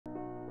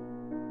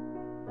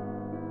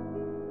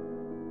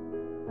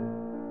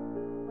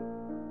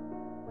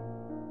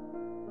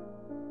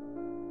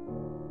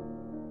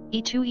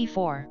e2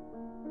 e4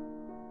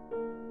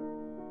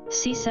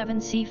 c7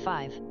 c5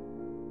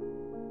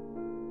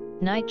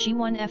 knight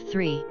g1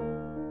 f3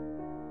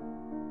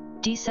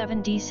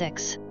 d7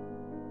 d6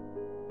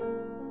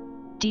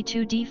 d2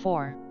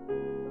 d4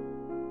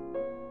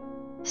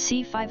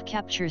 c5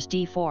 captures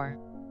d4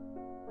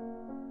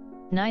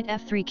 knight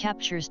f3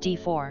 captures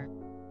d4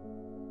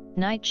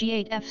 knight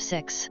g8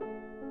 f6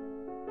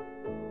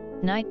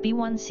 knight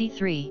b1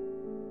 c3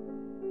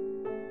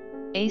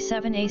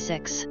 a7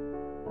 a6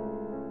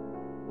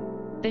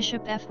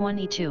 bishop f1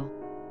 e2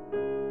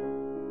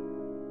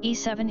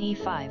 e7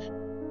 e5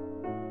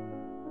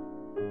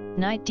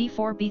 knight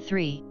d4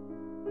 b3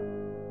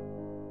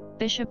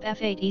 bishop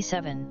f8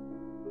 e7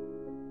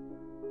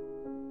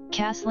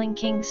 castling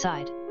king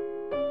side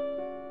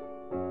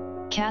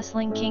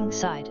castling king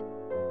side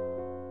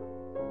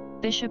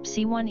bishop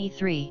c1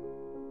 e3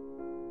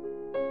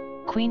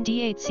 queen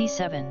d8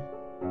 c7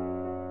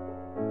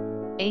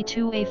 a2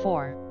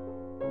 a4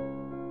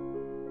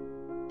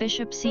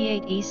 bishop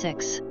c8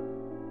 e6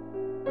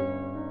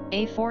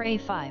 a4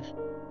 a5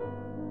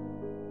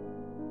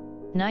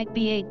 knight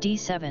b8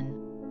 d7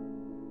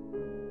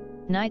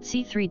 knight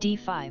c3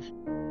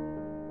 d5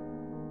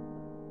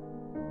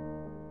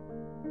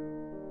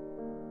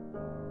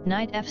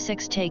 knight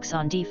f6 takes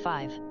on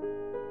d5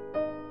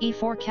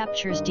 e4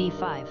 captures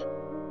d5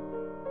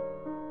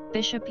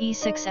 bishop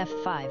e6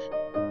 f5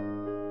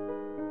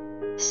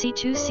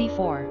 c2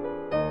 c4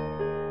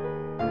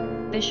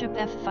 bishop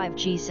f5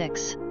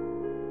 g6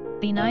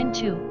 b9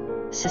 2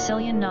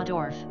 Sicilian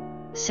Nahdorf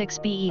 6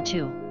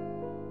 be2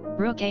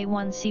 rook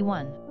a1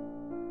 c1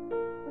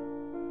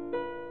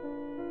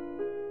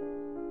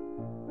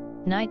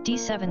 knight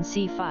d7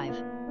 c5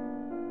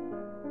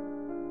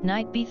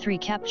 knight b3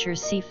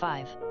 captures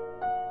c5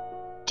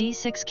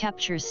 d6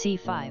 captures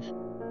c5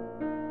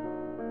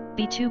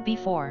 b2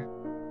 b4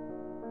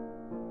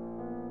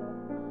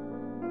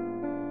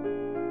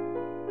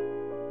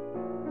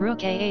 rook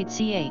a8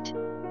 c8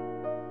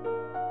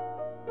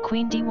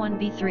 queen d1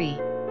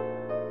 b3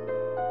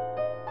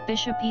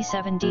 bishop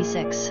e7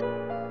 d6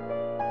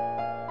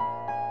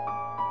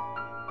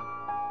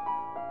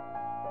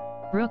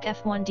 rook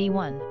f1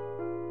 d1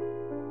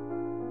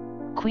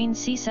 queen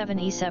c7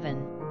 e7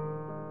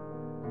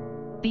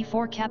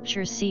 b4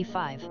 captures c5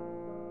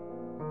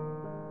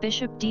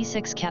 bishop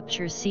d6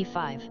 captures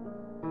c5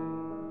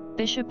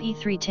 bishop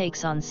e3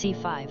 takes on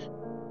c5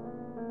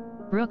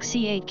 rook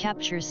c8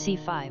 captures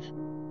c5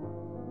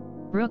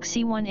 rook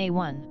c1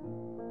 a1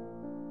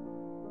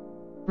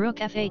 rook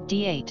f8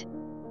 d8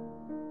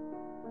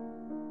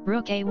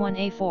 rook a1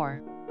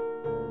 a4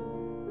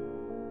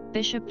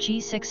 bishop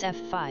g6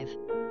 f5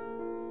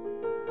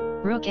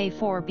 rook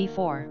a4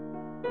 b4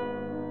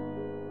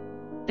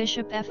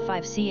 bishop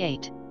f5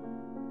 c8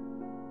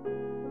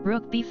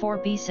 rook b4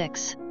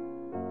 b6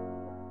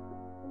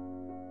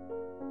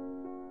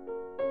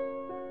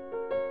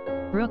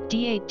 rook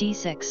d8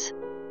 d6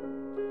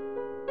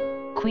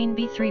 queen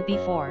b3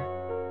 b4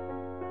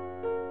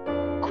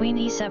 queen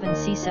e7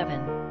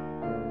 c7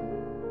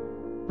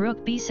 rook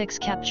b6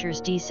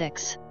 captures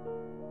d6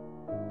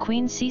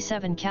 queen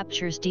c7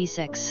 captures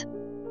d6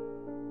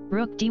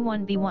 rook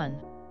d1 b1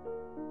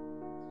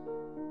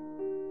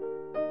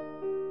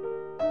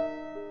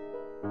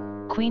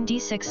 queen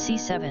d6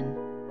 c7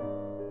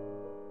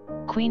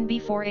 queen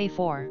b4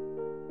 a4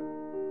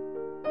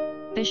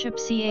 bishop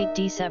c8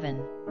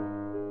 d7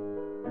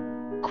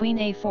 queen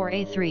a4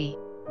 a3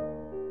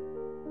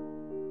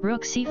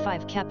 rook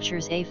c5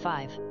 captures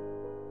a5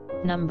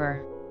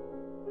 number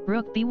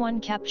rook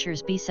b1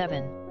 captures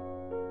b7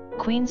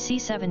 queen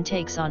c7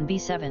 takes on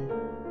b7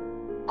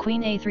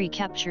 queen a3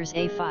 captures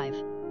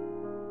a5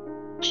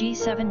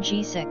 g7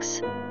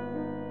 g6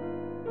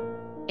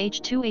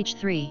 h2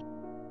 h3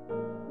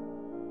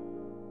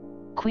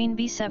 queen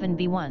b7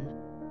 b1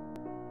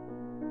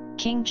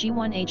 king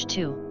g1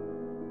 h2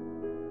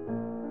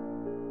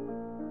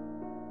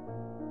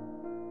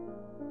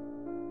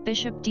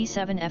 bishop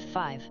d7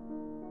 f5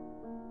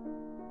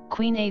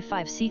 queen a5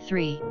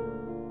 c3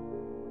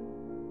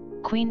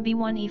 queen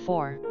b1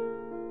 e4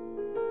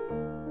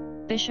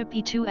 bishop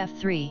e2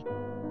 f3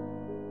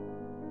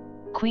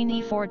 queen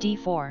e4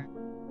 d4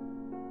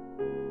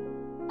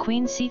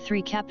 queen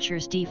c3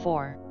 captures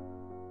d4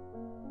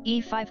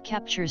 e5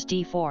 captures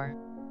d4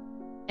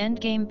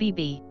 endgame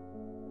bb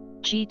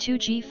g2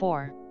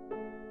 g4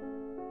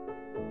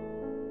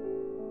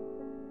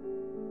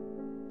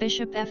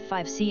 bishop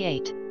f5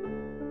 c8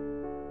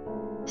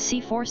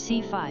 c4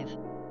 c5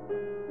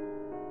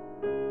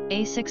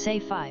 a6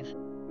 a5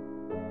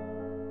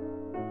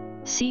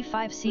 c5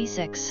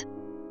 c6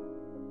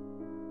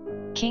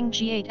 king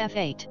g8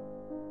 f8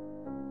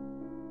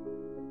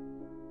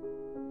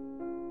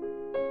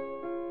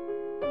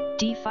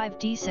 d5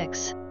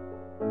 d6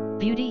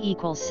 beauty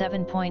equals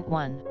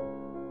 7.1